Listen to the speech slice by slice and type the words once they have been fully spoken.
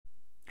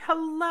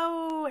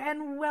Hello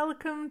and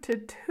welcome to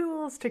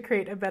Tools to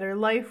Create a Better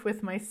Life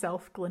with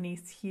myself,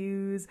 Glenise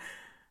Hughes.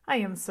 I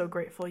am so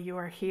grateful you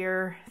are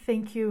here.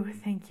 Thank you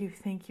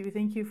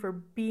for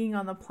being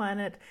on the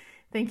planet.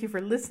 Thank you for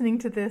listening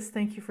to this.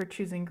 Thank you for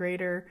choosing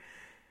greater.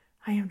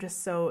 I am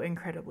just so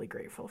incredibly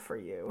grateful for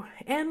you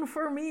and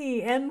for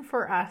me and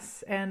for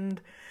us.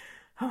 And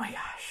oh my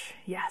gosh,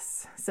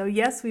 yes. So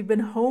yes, we've been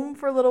home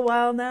for a little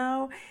while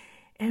now.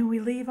 And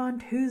we leave on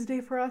Tuesday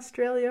for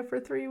Australia for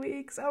 3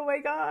 weeks. Oh my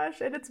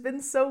gosh. And it's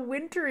been so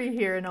wintry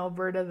here in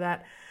Alberta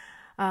that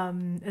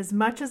as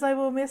much as I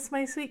will miss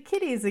my sweet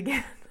kitties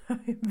again,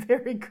 I'm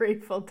very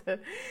grateful to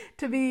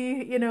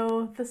be,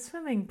 the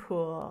swimming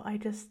pool. I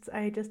just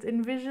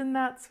envision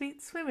that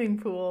sweet swimming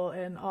pool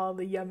and all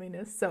the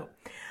yumminess. So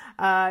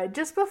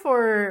just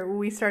before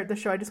we start the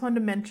show, I just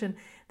wanted to mention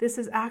it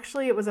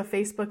was a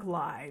Facebook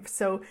Live.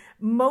 So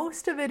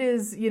most of it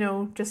is,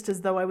 just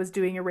as though I was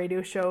doing a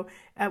radio show.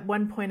 At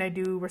one point I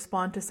do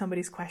respond to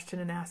somebody's question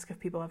and ask if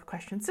people have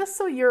questions, just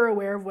so you're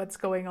aware of what's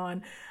going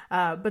on.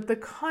 But the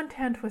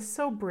content was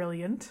so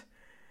brilliant.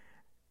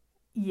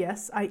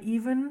 Yes, I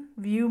even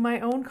view my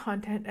own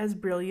content as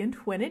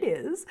brilliant when it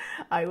is.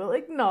 I will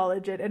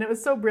acknowledge it. And it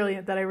was so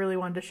brilliant that I really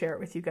wanted to share it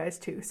with you guys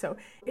too. So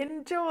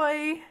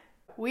enjoy.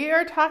 We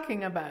are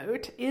talking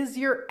about, is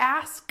your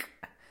ask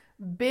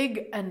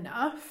big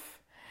enough?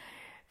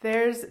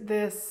 There's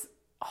this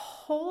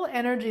whole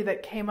energy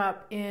that came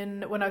up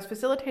when I was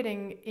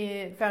facilitating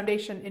in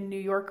Foundation in New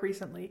York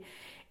recently.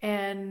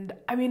 And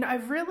I mean,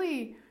 I've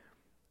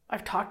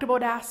talked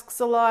about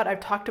asks a lot. I've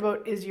talked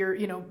about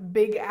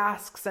big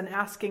asks and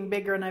asking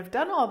bigger, and I've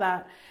done all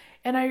that.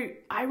 And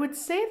I would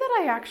say that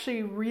I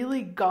actually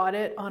really got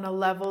it on a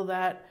level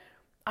that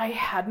I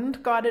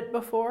hadn't got it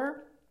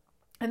before.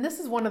 And this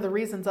is one of the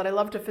reasons that I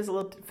love to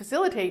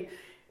facilitate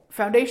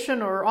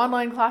Foundation or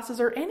online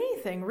classes or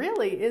anything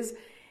really, is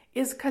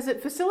because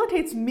it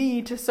facilitates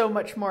me to so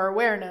much more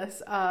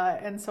awareness.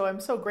 And so I'm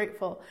so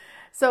grateful.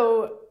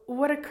 So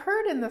what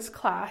occurred in this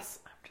class,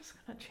 I'm just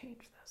going to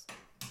change this.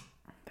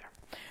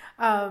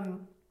 There.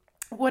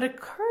 What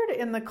occurred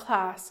in the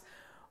class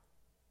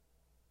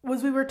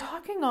was we were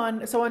talking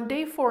on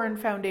day 4 in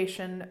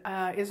Foundation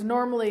is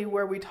normally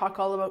where we talk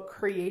all about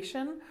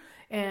creation.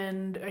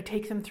 And I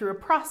take them through a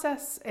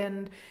process,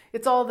 and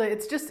it's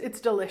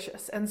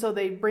delicious. And so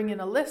they bring in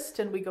a list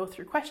and we go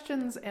through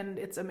questions, and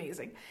it's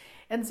amazing.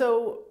 And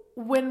so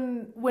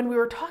when we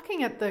were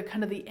talking at the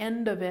kind of the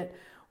end of it,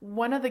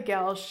 one of the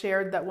gals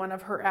shared that one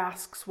of her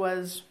asks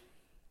was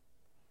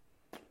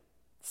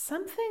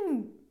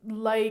something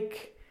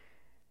like,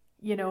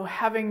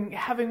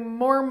 having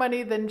more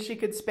money than she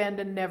could spend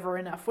and never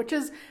enough, which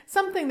is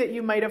something that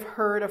you might have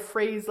heard, a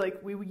phrase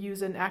like we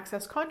use in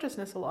Access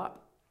Consciousness a lot.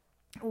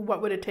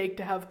 What would it take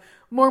to have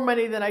more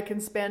money than I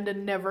can spend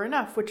and never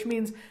enough? Which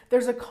means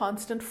there's a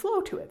constant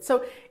flow to it.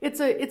 So it's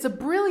a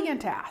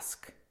brilliant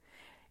ask.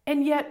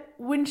 And yet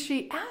when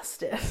she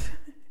asked it,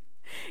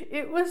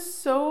 it was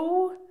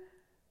so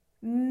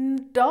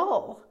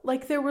dull.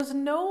 Like there was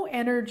no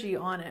energy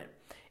on it.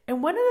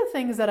 And one of the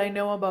things that I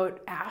know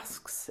about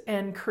asks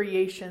and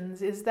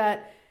creations is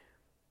that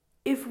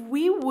if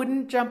we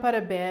wouldn't jump out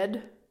of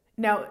bed.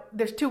 Now,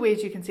 there's 2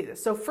 ways you can see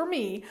this. So for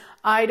me,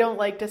 I don't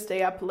like to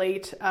stay up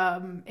late,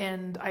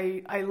 and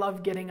I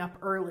love getting up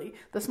early.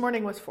 This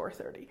morning was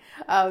 4:30.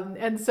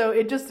 And so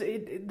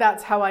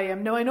that's how I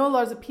am. Now, I know a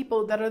lot of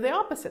people that are the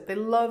opposite. They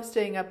love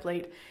staying up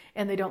late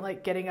and they don't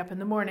like getting up in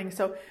the morning.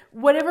 So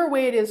whatever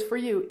way it is for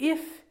you,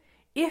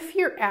 if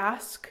your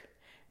ask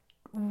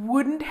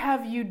wouldn't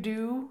have you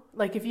do,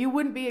 like if you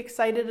wouldn't be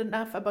excited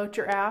enough about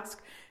your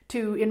ask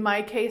to, in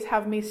my case,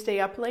 have me stay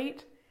up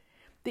late,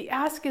 the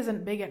ask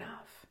isn't big enough.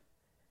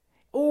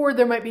 Or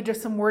there might be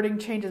just some wording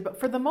changes, but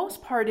for the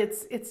most part,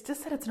 it's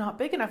just that it's not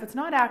big enough. It's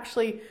not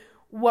actually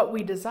what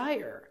we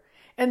desire.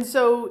 And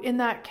so in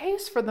that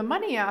case, for the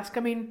money ask,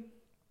 I mean,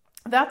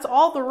 that's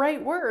all the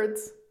right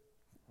words.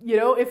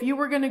 If you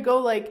were going to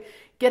go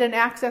get an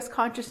Access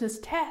Consciousness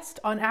test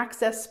on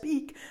Access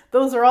Speak,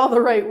 those are all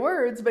the right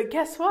words. But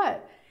guess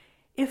what?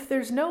 If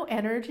there's no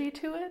energy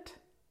to it,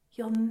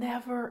 you'll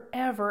never,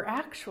 ever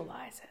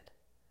actualize it.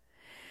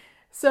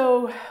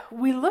 So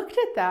we looked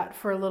at that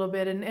for a little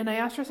bit, and I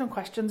asked her some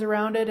questions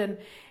around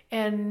it,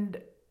 and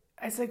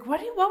I was like,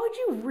 what would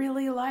you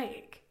really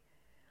like?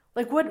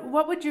 Like,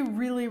 what would you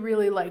really,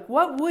 really like?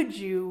 What would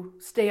you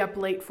stay up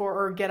late for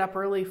or get up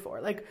early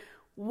for? Like,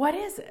 what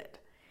is it?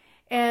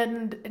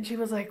 And she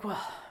was like,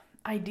 well,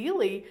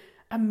 ideally,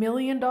 $1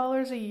 million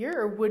a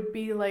year would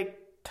be like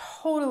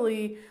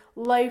totally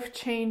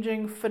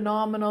life-changing,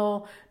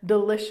 phenomenal,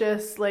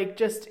 delicious, it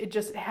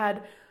just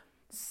had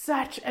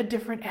such a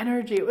different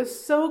energy. It was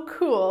so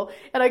cool.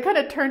 And I kind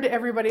of turned to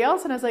everybody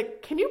else and I was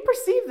like, can you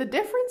perceive the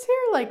difference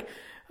here? Like,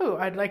 oh,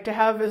 I'd like to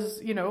have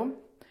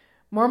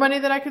more money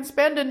than I can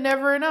spend and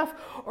never enough,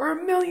 or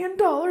 $1 million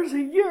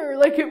a year.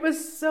 Like it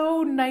was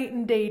so night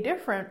and day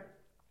different.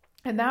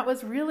 And that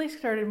was really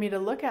started me to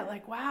look at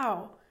like,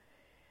 wow,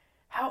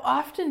 how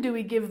often do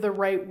we give the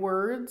right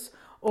words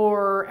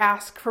or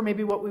ask for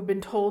maybe what we've been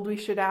told we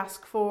should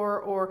ask for,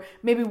 or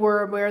maybe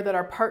we're aware that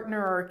our partner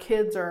or our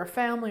kids or our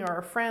family or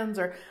our friends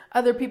or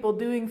other people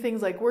doing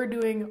things like we're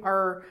doing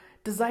are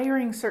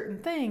desiring certain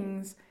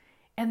things,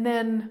 and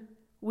then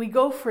we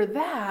go for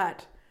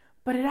that,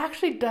 but it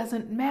actually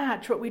doesn't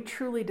match what we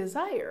truly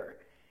desire.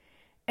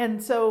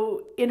 And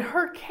so in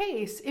her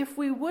case, if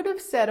we would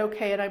have said,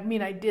 okay, and I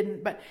mean, I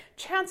didn't, but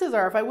chances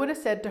are if I would have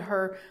said to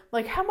her,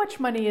 like, how much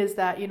money is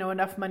that?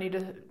 Enough money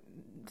to,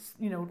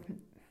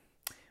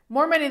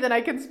 more money than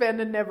I can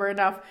spend and never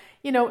enough.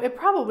 It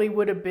probably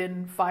would have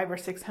been $500,000 or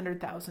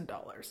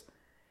 $600,000.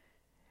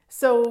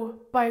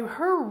 So by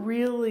her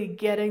really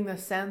getting the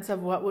sense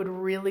of what would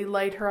really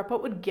light her up,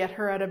 what would get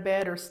her out of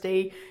bed or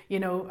stay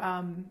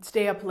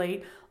up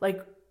late,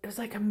 like it was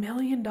like $1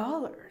 million.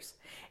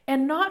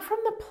 And not from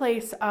the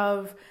place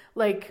of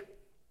like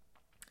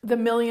the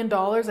 $1 million,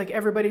 like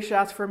everybody should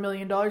ask for $1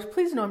 million.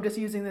 Please know I'm just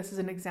using this as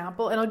an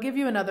example, and I'll give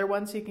you another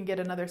one so you can get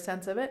another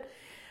sense of it.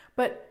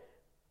 But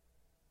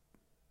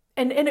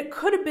And it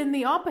could have been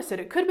the opposite.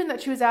 It could have been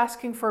that she was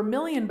asking for $1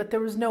 million, but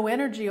there was no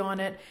energy on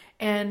it,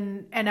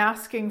 and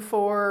asking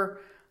for,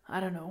 I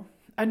don't know,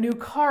 a new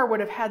car would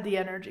have had the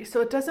energy.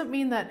 So it doesn't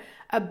mean that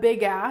a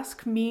big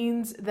ask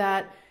means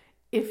that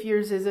if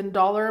yours is in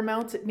dollar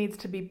amounts, it needs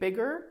to be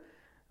bigger.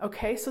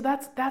 Okay, so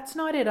that's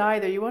not it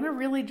either. You want to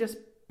really just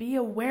be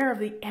aware of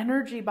the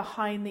energy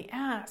behind the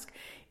ask.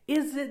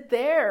 Is it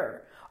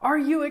there? Are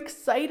you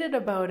excited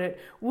about it?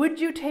 Would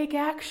you take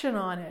action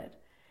on it?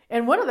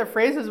 And one of the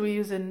phrases we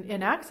use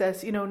in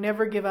Access,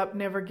 never give up,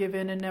 never give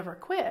in, and never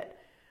quit.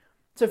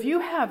 So if you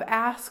have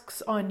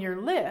asks on your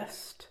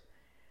list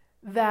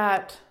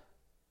that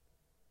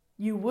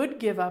you would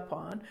give up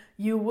on,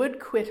 you would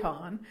quit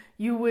on,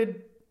 you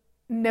would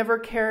never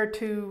care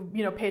to,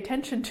 pay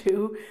attention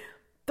to,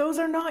 those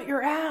are not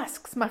your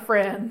asks, my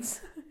friends.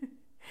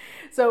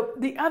 So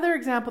the other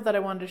example that I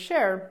wanted to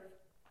share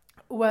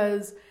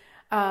was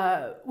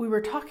we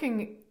were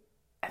talking,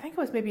 I think it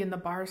was maybe in the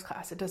bars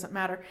class, it doesn't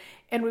matter.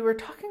 And we were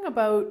talking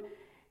about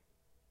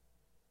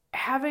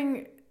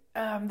having,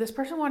 this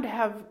person wanted to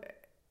have,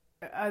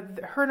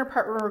 her and her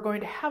partner were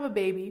going to have a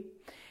baby.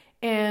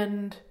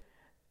 And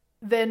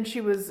then she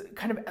was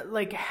kind of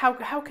like, how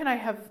can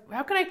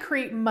I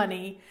create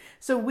money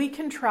so we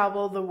can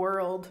travel the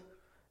world,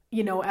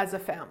 as a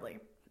family?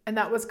 And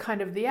that was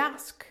kind of the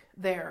ask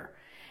there.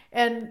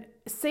 And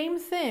same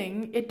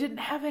thing, it didn't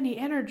have any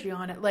energy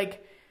on it.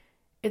 Like,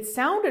 it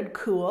sounded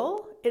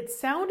cool. It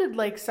sounded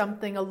like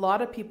something a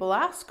lot of people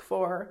ask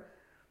for,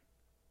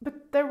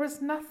 but there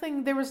was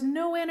nothing, there was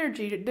no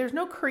energy. There's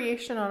no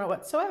creation on it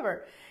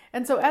whatsoever.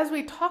 And so as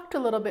we talked a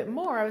little bit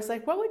more, I was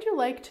like, what would you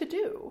like to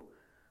do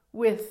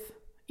with,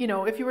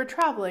 if you were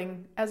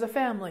traveling as a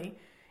family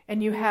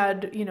and you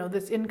had,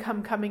 this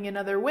income coming in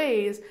other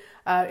ways.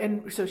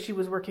 And so she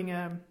was working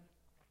a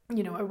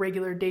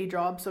regular day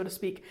job, so to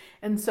speak.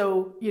 And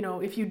so,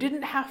 if you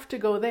didn't have to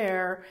go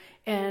there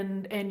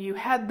and you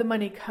had the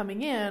money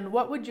coming in,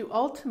 what would you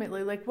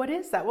ultimately, like, what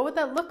is that? What would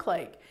that look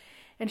like?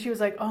 And she was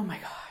like, oh my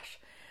gosh,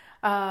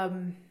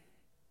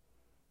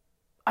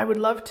 I would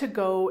love to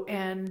go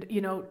and,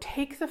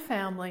 take the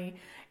family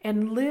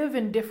and live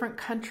in different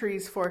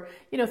countries for,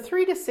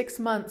 3 to 6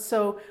 months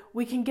so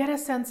we can get a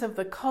sense of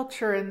the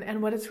culture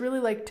and what it's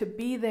really like to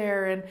be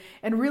there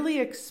and really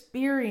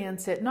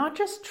experience it, not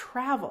just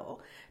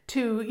travel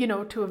to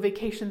a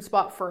vacation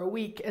spot for a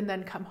week and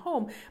then come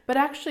home, but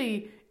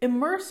actually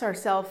immerse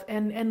ourselves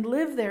and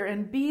live there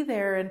and be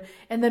there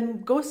and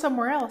then go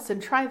somewhere else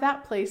and try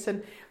that place.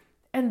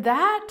 And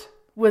that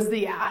was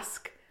the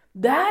ask.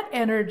 That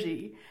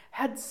energy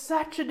had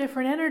such a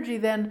different energy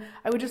than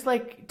I would just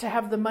like to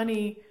have the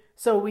money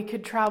so we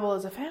could travel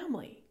as a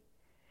family.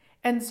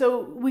 And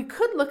so we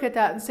could look at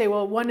that and say,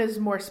 well, one is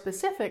more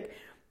specific,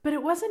 but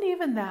it wasn't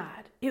even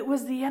that. It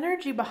was the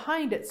energy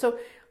behind it. So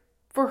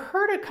for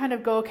her to kind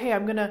of go, okay,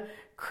 I'm going to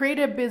create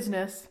a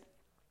business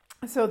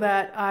so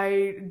that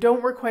I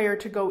don't require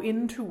to go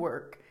into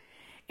work.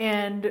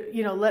 And,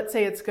 let's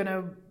say it's going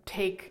to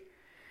take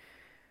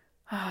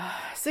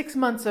 6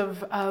 months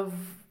of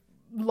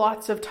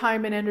lots of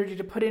time and energy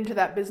to put into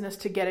that business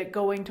to get it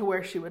going to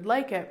where she would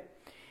like it.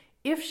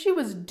 If she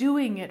was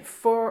doing it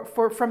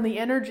from the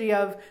energy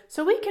of,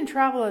 so we can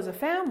travel as a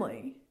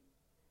family,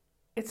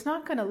 it's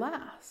not going to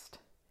last.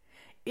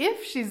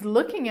 If she's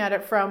looking at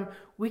it from,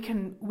 we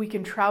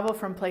can travel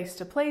from place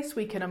to place,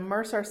 we can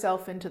immerse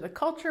ourselves into the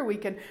culture, we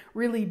can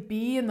really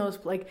be in those,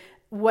 like,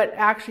 what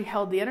actually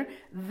held the energy,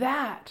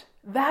 that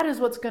is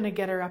what's going to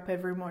get her up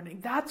every morning.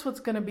 That's what's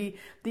going to be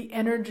the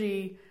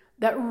energy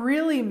that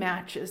really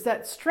matches,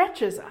 that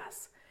stretches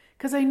us.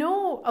 Because I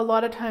know a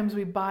lot of times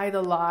we buy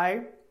the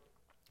lie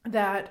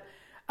that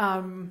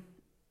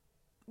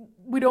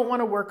we don't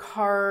want to work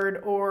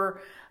hard,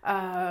 or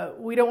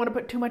we don't want to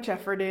put too much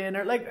effort in,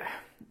 or like,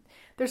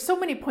 there's so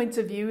many points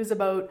of views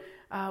about,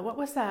 what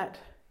was that?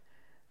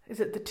 Is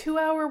it the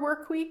 2-hour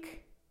work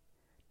week?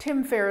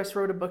 Tim Ferriss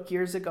wrote a book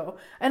years ago,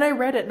 and I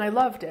read it and I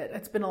loved it.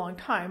 It's been a long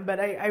time, but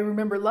I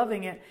remember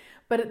loving it.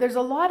 But there's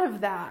a lot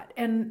of that.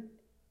 And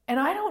And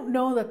I don't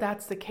know that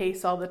that's the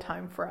case all the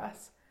time for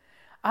us.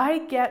 I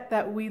get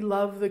that we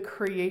love the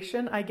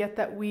creation. I get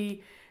that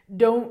we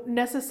don't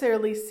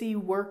necessarily see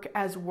work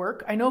as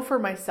work. I know for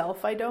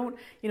myself I don't.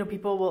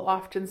 People will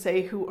often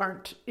say who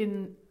aren't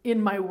in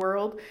my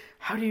world,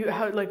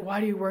 why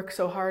do you work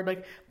so hard?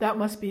 Like, that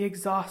must be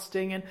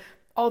exhausting and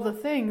all the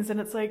things. And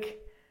it's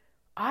like,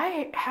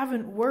 I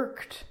haven't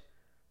worked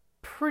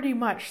pretty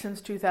much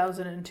since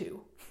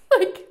 2002.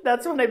 Like,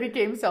 that's when I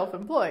became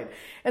self-employed.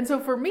 And so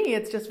for me,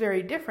 it's just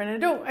very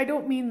different. And I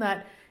don't mean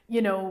that,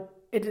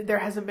 there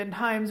hasn't been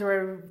times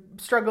where I've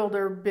struggled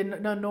or been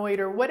annoyed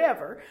or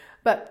whatever,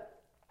 but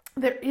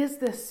there is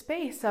this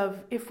space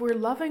of, if we're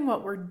loving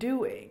what we're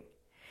doing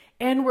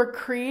and we're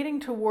creating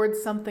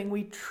towards something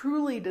we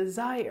truly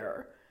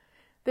desire,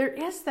 there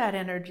is that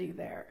energy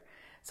there.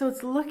 So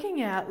it's looking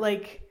at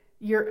like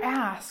your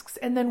asks,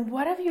 and then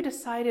what have you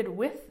decided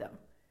with them?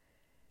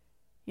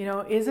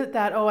 Is it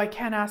that, I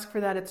can't ask for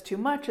that, it's too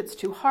much, it's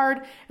too hard?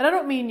 And I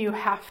don't mean you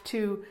have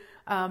to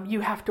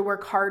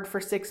work hard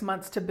for 6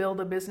 months to build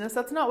a business.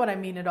 That's not what I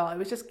mean at all. I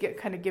was just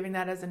kind of giving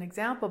that as an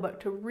example, but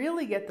to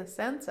really get the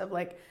sense of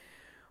like,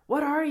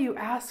 what are you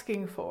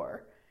asking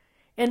for?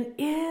 And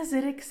is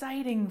it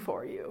exciting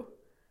for you?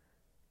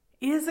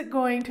 Is it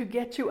going to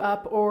get you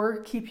up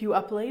or keep you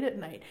up late at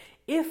night?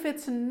 If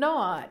it's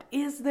not,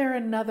 is there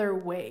another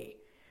way?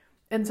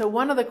 And so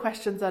one of the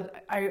questions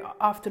that I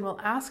often will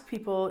ask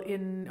people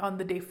on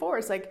the day 4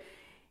 is like,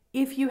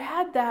 if you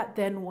had that,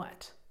 then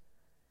what?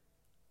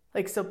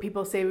 Like, so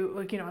people say,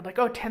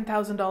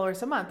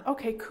 $10,000 a month.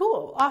 Okay,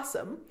 cool,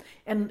 awesome.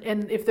 And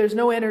if there's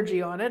no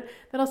energy on it,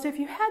 then I'll say, if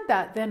you had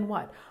that, then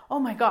what? Oh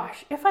my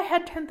gosh, if I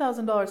had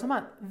 $10,000 a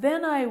month,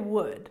 then I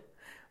would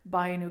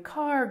buy a new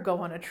car, go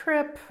on a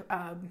trip,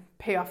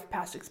 pay off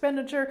past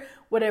expenditure,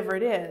 whatever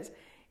it is.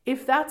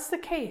 If that's the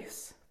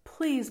case,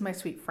 please, my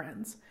sweet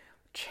friends,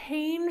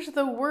 change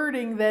the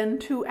wording then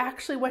to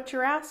actually what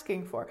you're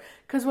asking for.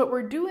 Because what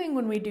we're doing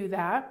when we do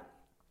that,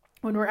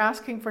 when we're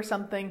asking for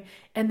something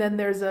and then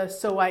there's a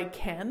 "so I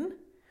can,"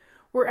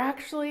 we're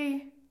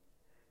actually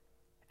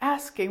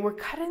we're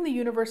cutting the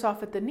universe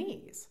off at the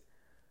knees,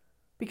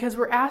 because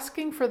we're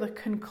asking for the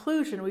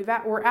conclusion.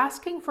 We're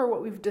asking for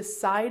what we've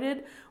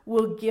decided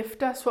will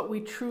gift us what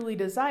we truly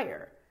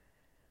desire.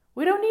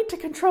 We don't need to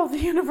control the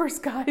universe,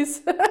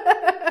 guys.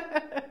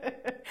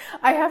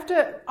 I have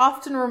to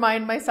often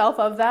remind myself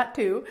of that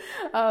too.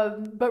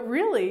 But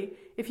really,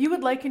 if you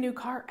would like a new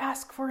car,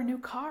 ask for a new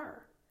car.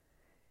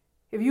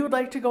 If you would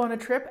like to go on a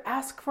trip,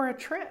 ask for a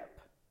trip.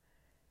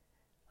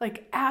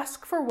 Like,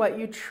 ask for what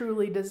you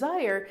truly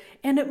desire,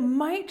 and it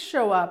might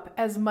show up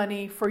as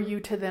money for you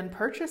to then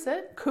purchase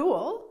it.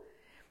 Cool.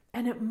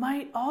 And it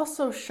might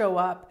also show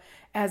up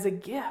as a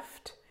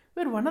gift.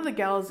 We had one of the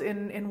gals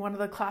in one of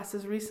the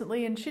classes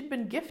recently, and she'd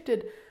been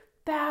gifted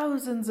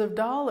thousands of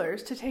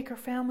dollars to take her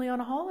family on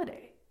a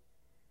holiday.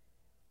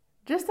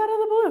 Just out of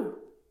the blue.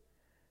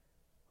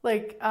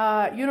 Like,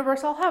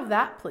 universe, I'll have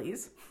that,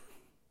 please.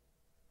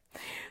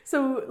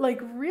 So,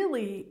 like,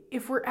 really,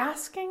 if we're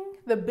asking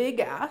the big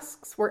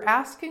asks, we're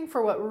asking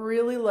for what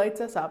really lights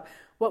us up,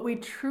 what we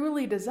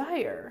truly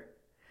desire.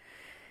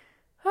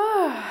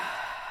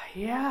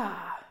 Yeah.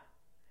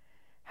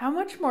 How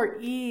much more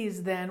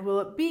ease then will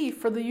it be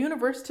for the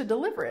universe to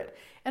deliver it?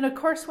 And of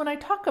course, when I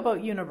talk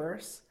about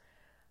universe,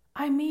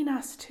 I mean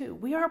us too.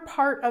 We are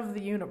part of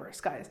the universe,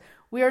 guys.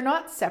 We are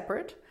not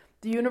separate.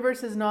 The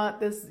universe is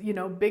not this,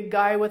 big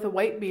guy with a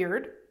white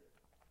beard.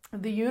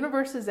 The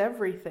universe is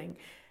everything.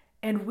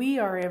 And we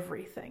are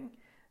everything.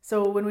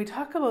 So when we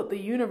talk about the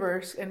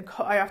universe, and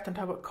I often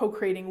talk about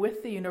co-creating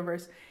with the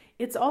universe,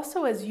 it's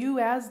also as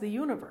the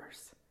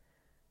universe.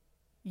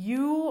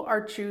 You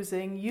are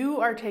choosing,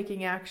 you are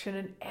taking action,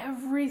 and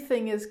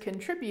everything is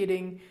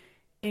contributing,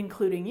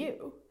 including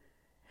you.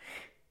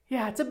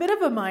 Yeah, it's a bit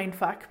of a mind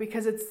fuck,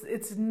 because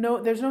there's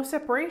no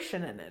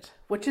separation in it,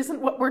 which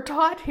isn't what we're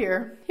taught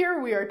here.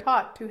 Here we are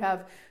taught to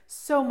have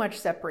so much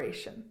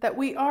separation, that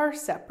we are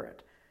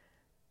separate.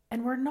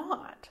 And we're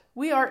not.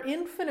 We are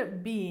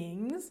infinite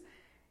beings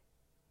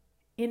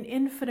in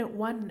infinite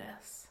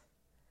oneness.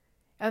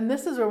 And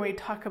this is where we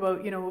talk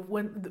about,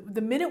 when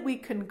the minute we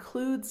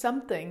conclude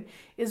something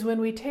is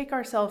when we take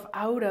ourselves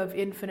out of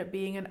infinite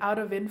being and out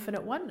of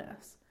infinite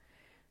oneness.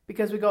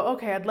 Because we go,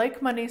 okay, I'd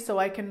like money so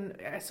I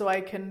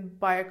can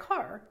buy a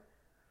car.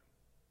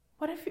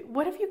 What if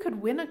you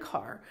could win a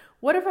car?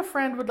 What if a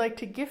friend would like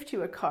to gift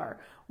you a car?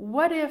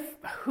 What if,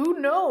 who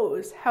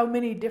knows how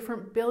many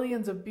different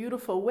billions of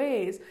beautiful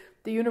ways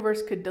the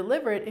universe could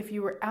deliver it if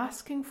you were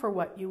asking for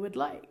what you would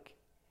like?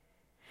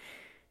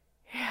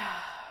 Yeah.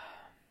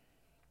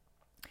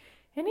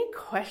 Any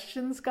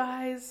questions,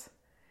 guys?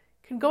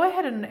 Can go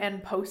ahead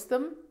and post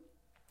them,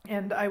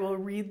 and I will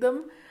read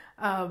them.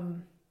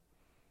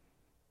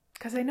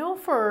 Because I know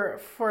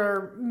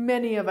for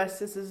many of us,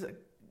 this is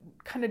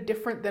kind of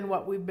different than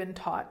what we've been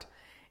taught.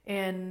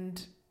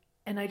 And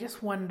I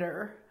just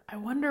wonder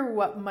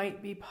what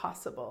might be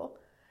possible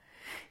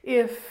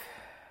if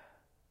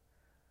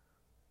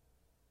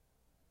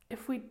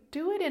we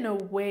do it in a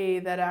way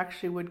that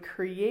actually would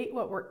create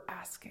what we're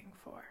asking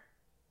for.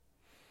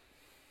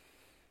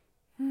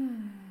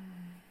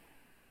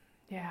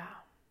 Yeah.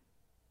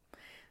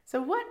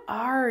 So what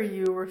are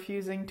you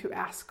refusing to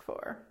ask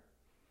for?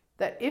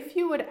 That if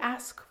you would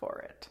ask for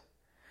it,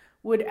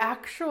 would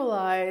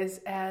actualize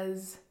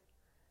as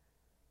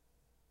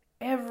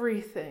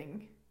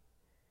everything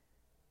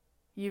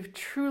you've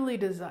truly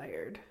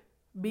desired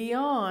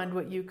beyond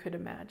what you could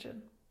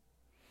imagine.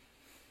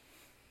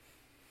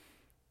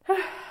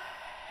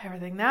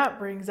 Everything that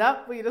brings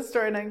up, we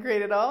destroy and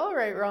uncreate it all,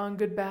 right, wrong,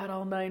 good, bad,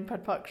 all nine,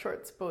 POD, POC,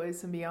 shorts,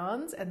 boys, and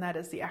beyonds. And that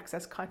is the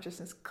Access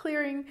Consciousness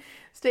Clearing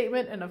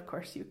Statement. And of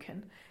course, you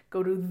can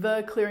go to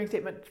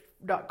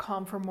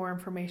theclearingstatement.com for more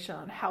information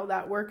on how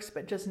that works.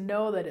 But just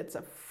know that it's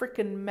a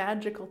freaking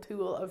magical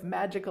tool of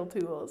magical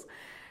tools.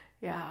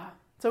 Yeah.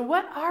 So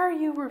what are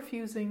you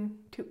refusing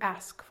to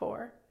ask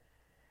for?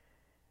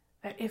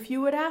 That if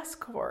you would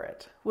ask for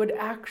it, would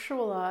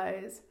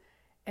actualize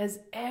as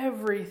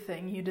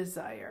everything you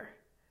desire,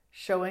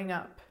 showing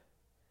up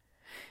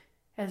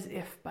as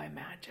if by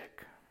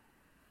magic.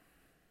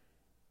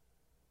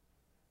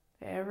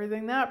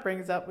 Everything that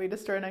brings up, we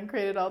destroy and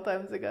uncreate at all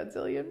times a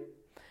godzillion.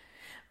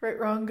 Right,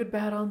 wrong, good,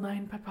 bad, all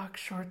nine, POD, POC,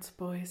 shorts,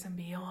 boys, and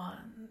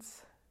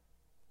beyonds.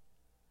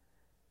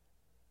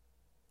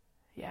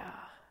 Yeah.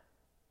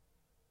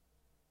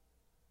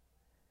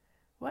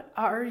 What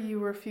are you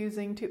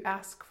refusing to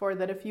ask for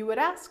that if you would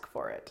ask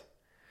for it,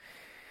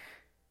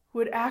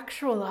 would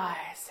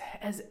actualize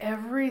as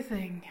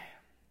everything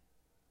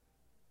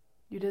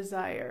you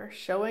desire,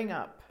 showing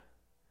up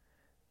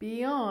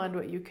beyond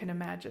what you can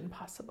imagine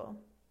possible?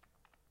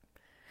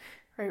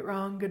 Right,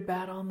 wrong, good,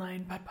 bad, all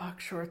nine, POD, POC,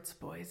 shorts,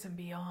 boys, and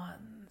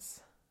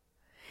beyonds.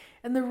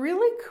 And the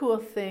really cool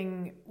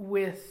thing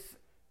with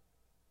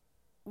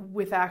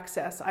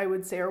Access, I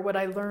would say, or what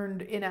I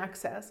learned in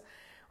Access,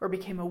 or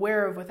became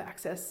aware of with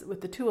Access,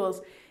 with the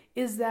tools,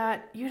 is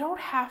that you don't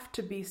have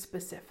to be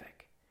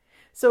specific.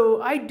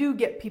 So I do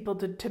get people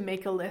to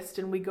make a list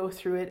and we go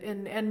through it,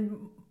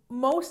 and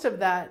most of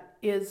that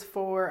is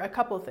for a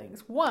couple of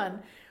things.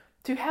 One,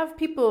 to have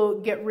people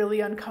get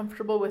really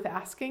uncomfortable with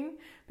asking,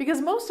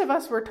 because most of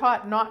us were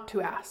taught not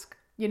to ask.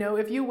 You know,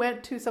 if you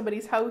went to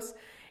somebody's house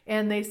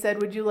and they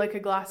said, would you like a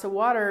glass of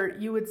water?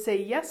 You would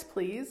say, yes,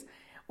 please,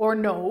 or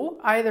no,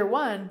 either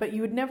one, but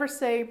you would never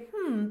say,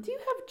 do you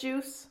have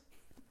juice?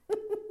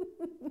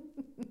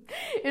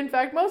 In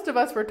fact, most of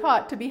us were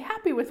taught to be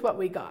happy with what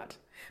we got.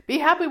 Be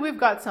happy we've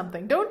got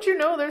something. Don't you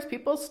know there's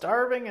people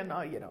starving and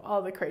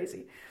all the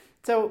crazy.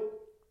 So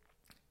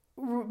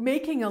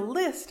making a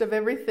list of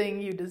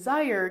everything you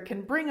desire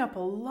can bring up a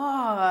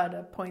lot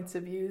of points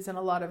of views and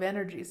a lot of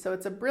energy. So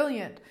it's a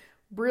brilliant,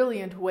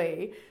 brilliant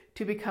way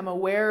to become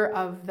aware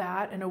of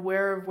that and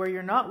aware of where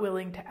you're not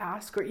willing to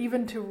ask or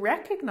even to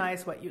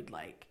recognize what you'd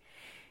like.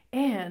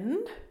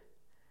 And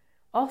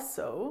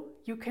also,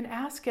 you can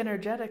ask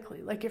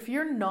energetically. Like if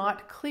you're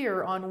not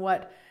clear on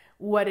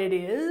what it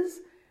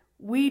is,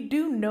 we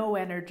do know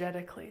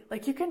energetically.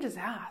 Like you can just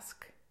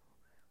ask,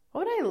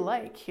 what would I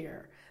like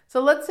here?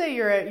 So let's say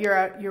you're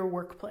at your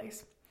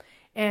workplace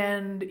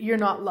and you're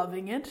not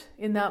loving it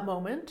in that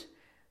moment.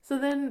 So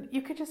then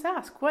you could just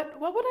ask, what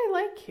would I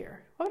like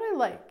here? What would I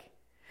like?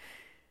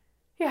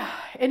 Yeah,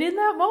 and in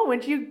that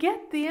moment, you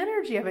get the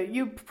energy of it.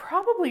 You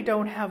probably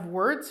don't have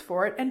words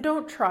for it, and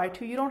don't try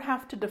to. You don't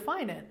have to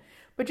define it.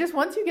 But just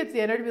once you get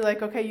the energy, be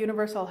like, okay,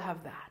 universe, I'll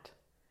have that.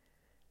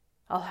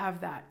 I'll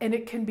have that. And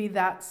it can be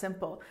that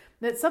simple.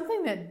 That's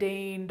something that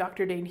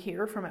Dr. Dane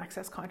here from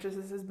Access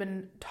Consciousness has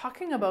been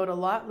talking about a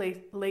lot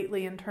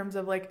lately in terms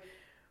of like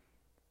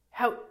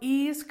how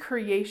ease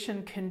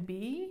creation can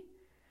be,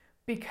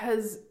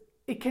 because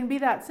it can be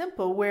that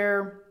simple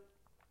where,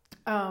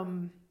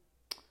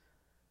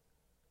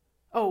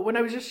 when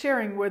I was just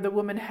sharing where the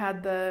woman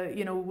had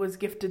was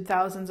gifted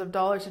thousands of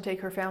dollars to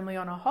take her family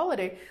on a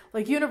holiday,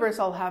 like universe,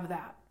 I'll have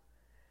that.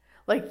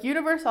 Like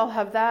universe, I'll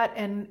have that.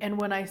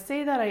 And when I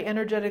say that, I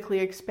energetically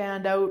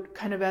expand out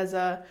kind of as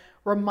a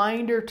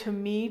reminder to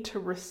me to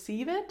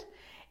receive it.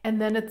 And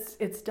then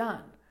it's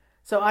done.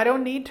 So I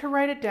don't need to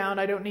write it down.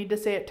 I don't need to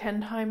say it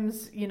 10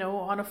 times,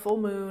 on a full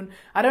moon.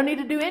 I don't need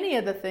to do any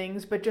of the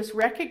things, but just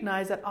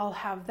recognize that I'll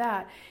have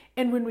that.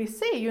 And when we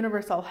say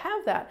universe, I'll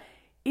have that,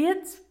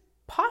 it's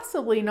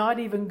possibly not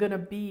even going to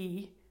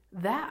be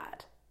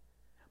that.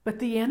 But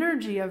the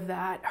energy of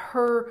that,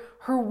 her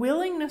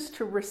willingness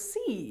to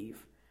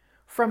receive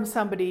from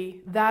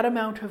somebody that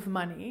amount of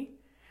money,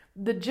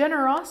 the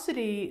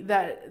generosity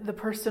that the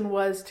person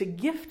was to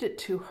gift it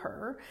to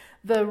her,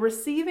 the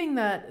receiving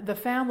that the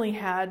family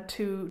had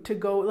to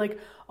go, like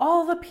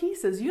all the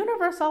pieces,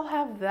 universe, I'll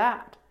have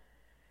that.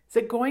 Is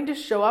it going to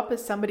show up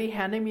as somebody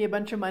handing me a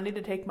bunch of money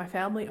to take my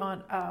family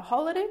on a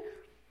holiday?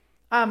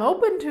 I'm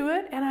open to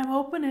it, and I'm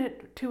open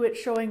to it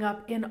showing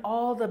up in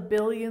all the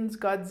billions,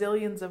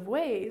 godzillions of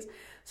ways.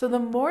 So the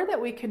more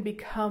that we can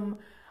become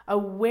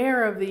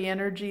aware of the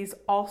energies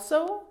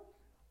also,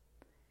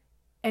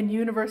 and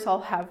universe,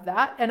 I'll have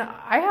that. And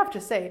I have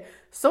to say,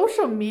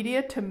 social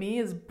media to me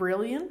is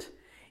brilliant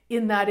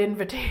in that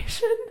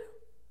invitation.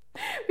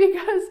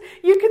 Because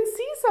you can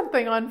see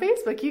something on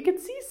Facebook. You can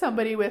see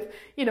somebody with,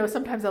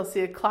 sometimes I'll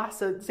see a class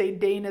that, say,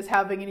 Dane is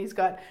having, and he's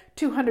got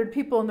 200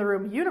 people in the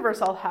room.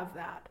 Universe, I'll have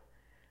that.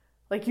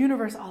 Like,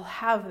 universe, I'll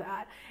have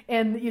that.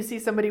 And you see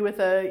somebody with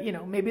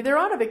maybe they're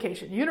on a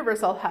vacation.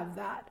 Universe, I'll have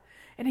that.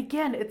 And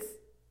again, it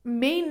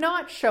may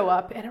not show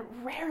up, and it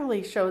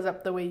rarely shows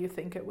up the way you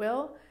think it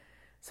will.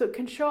 So it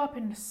can show up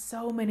in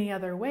so many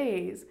other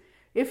ways.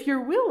 If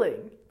you're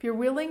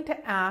willing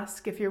to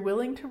ask, if you're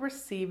willing to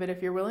receive it,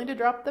 if you're willing to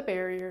drop the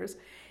barriers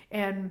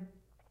and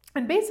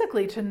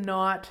basically to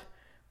not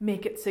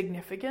make it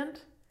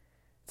significant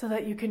so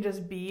that you can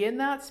just be in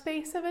that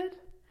space of it.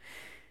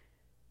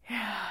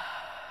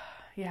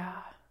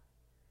 Yeah.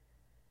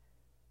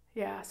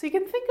 So you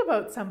can think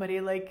about somebody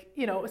like,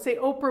 say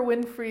Oprah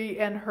Winfrey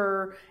and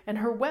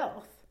her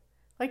wealth.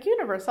 Like,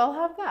 universe, I'll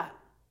have that.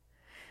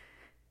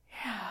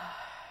 Yeah.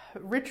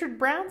 Richard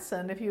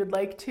Branson, if you would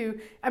like to,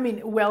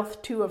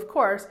 wealth too, of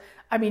course.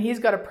 He's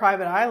got a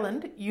private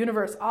island.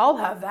 Universe, I'll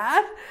have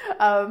that.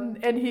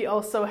 And he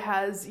also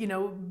has,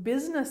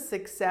 business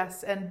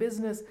success and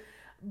business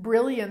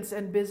brilliance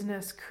and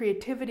business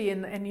creativity,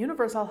 and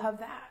universe, I'll have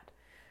that.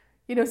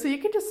 So you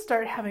can just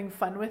start having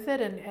fun with it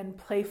and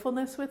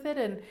playfulness with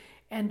it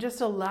and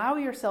just allow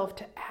yourself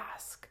to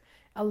ask,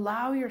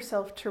 allow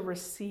yourself to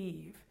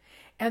receive,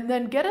 and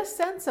then get a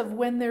sense of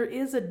when there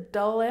is a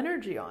dull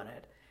energy on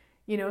it.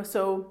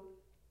 So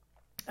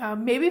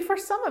maybe for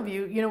some of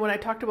you, when I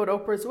talked about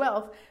Oprah's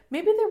wealth,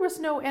 maybe there was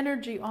no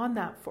energy on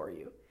that for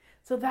you.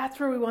 So that's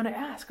where we want to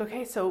ask,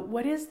 okay, so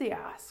what is the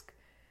ask?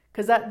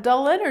 Because that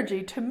dull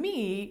energy to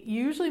me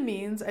usually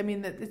means,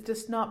 that it's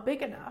just not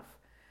big enough.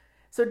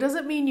 So it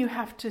doesn't mean you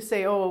have to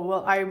say, oh,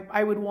 well,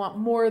 I would want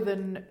more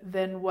than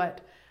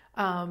what,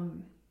 I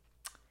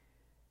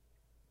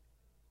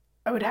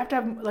would have to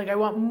have, I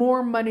want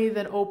more money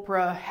than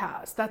Oprah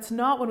has. That's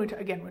not when we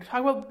talk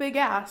about big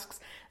asks,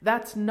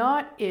 that's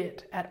not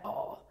it at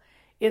all.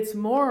 It's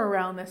more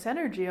around this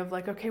energy of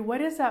okay,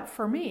 what is that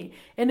for me?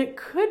 And it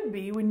could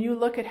be when you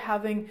look at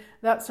having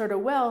that sort of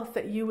wealth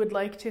that you would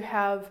like to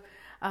have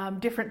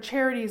different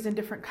charities in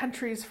different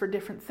countries for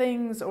different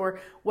things or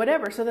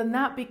whatever. So then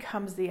that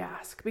becomes the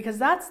ask, because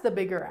that's the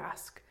bigger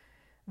ask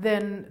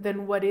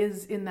than what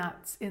is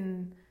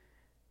then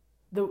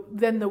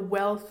the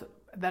wealth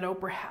that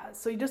Oprah has.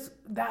 So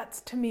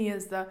that's to me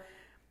is the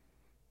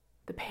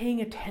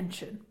paying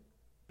attention,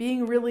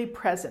 being really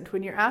present.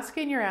 When you're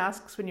asking your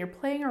asks, when you're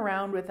playing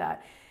around with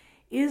that,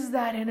 is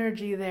that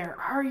energy there?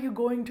 Are you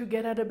going to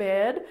get out of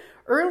bed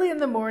early in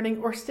the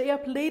morning or stay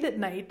up late at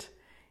night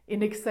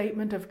in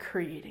excitement of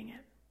creating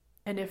it?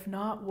 And if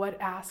not, what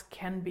ask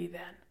can be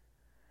then?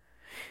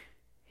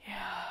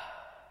 Yeah.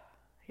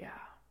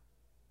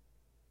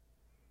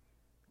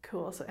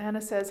 Cool. So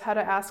Anna says, how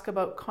to ask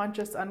about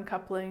conscious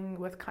uncoupling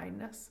with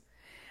kindness.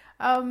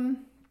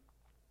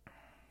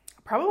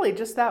 Probably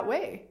just that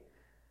way.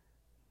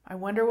 I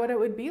wonder what it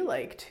would be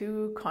like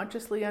to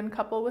consciously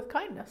uncouple with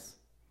kindness.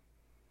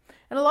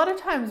 And a lot of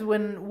times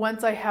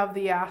once I have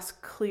the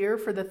ask clear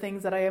for the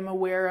things that I am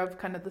aware of,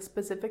 kind of the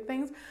specific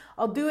things,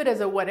 I'll do it as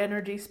a what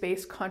energy,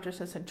 space,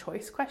 consciousness, and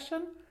choice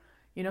question.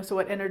 So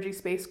what energy,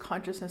 space,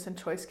 consciousness, and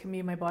choice can me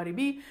and my body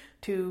be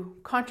to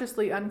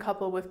consciously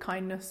uncouple with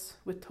kindness,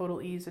 with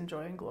total ease and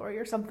joy and glory,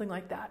 or something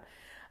like that.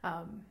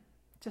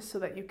 Just so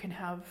that you can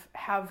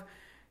have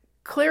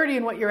clarity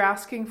in what you're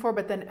asking for,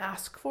 but then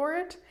ask for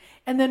it.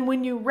 And then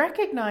when you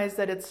recognize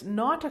that it's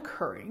not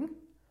occurring,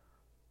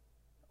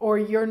 or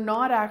you're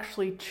not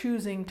actually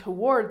choosing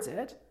towards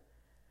it,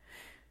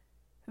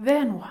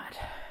 then what?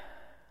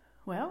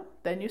 Well,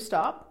 then you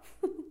stop.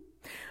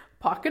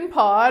 Pock and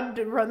pod,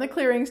 run the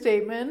clearing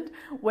statement,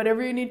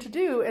 whatever you need to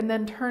do, and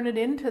then turn it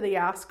into the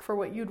ask for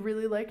what you'd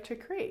really like to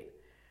create.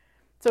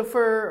 So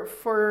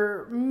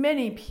for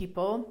many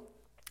people,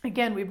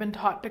 again, we've been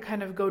taught to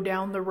kind of go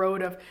down the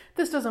road of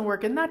this doesn't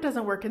work and that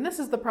doesn't work and this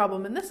is the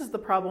problem and this is the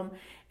problem.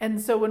 And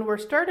so when we're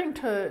starting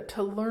to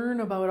learn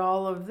about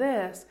all of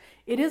this,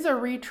 it is a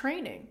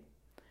retraining.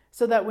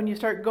 So that when you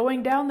start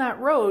going down that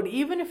road,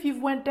 even if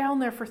you've went down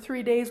there for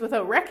 3 days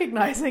without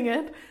recognizing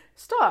it,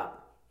 stop.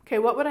 Okay,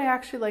 what would I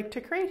actually like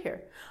to create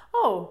here?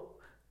 Oh,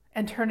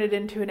 and turn it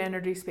into an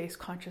energy, space,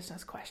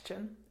 consciousness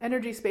question.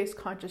 Energy, space,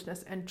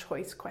 consciousness, and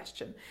choice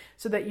question.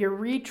 So that you're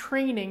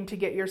retraining to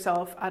get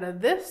yourself out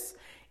of this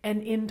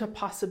and into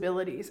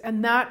possibilities.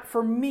 And that,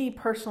 for me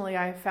personally,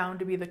 I have found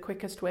to be the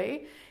quickest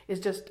way, is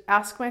just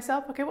ask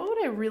myself, okay, what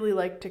would I really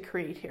like to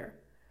create here?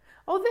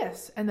 Oh,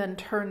 this. And then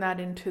turn that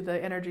into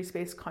the energy,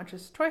 space,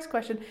 conscious choice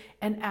question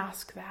and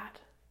ask that.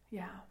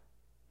 Yeah.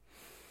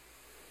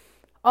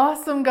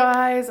 Awesome,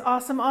 guys.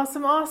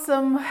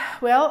 Awesome.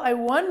 Well, I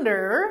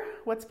wonder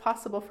what's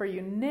possible for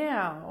you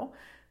now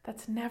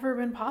that's never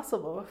been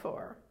possible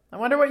before. I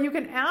wonder what you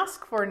can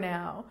ask for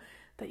now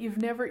that you've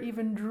never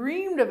even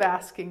dreamed of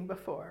asking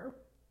before.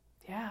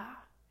 Yeah.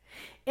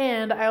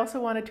 And I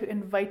also wanted to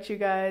invite you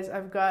guys.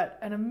 I've got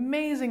an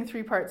amazing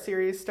 3-part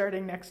series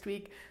starting next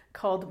week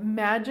called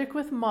Magic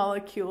with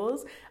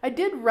Molecules. I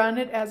did run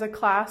it as a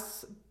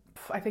class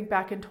I think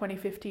back in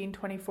 2015,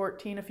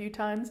 2014 a few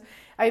times.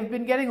 I've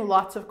been getting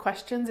lots of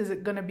questions. Is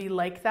it going to be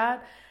like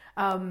that?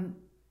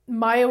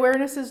 My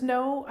awareness is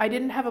no. I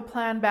didn't have a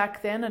plan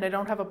back then and I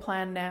don't have a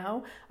plan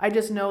now. I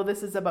just know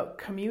this is about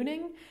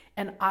communing,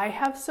 and I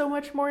have so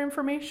much more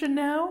information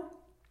now.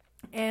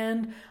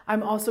 And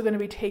I'm also going to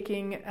be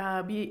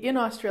be in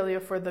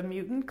Australia for the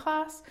mutant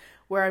class,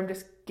 where I'm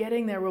just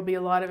there will be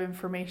a lot of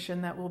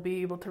information that will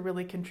be able to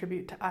really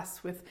contribute to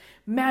us with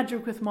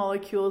magic with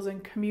molecules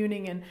and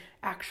communing and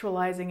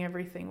actualizing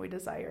everything we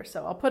desire.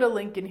 So I'll put a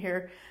link in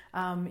here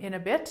in a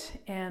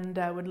bit, and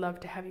I would love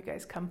to have you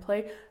guys come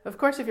play. Of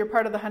course, if you're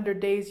part of the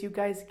 100 days, you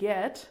guys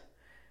get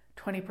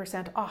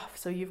 20% off.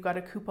 So you've got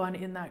a coupon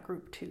in that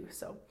group too.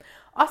 So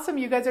awesome.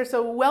 You guys are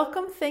so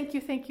welcome. Thank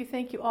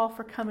you all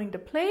for coming to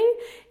play.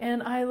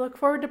 And I look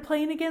forward to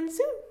playing again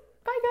soon.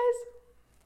 Bye guys.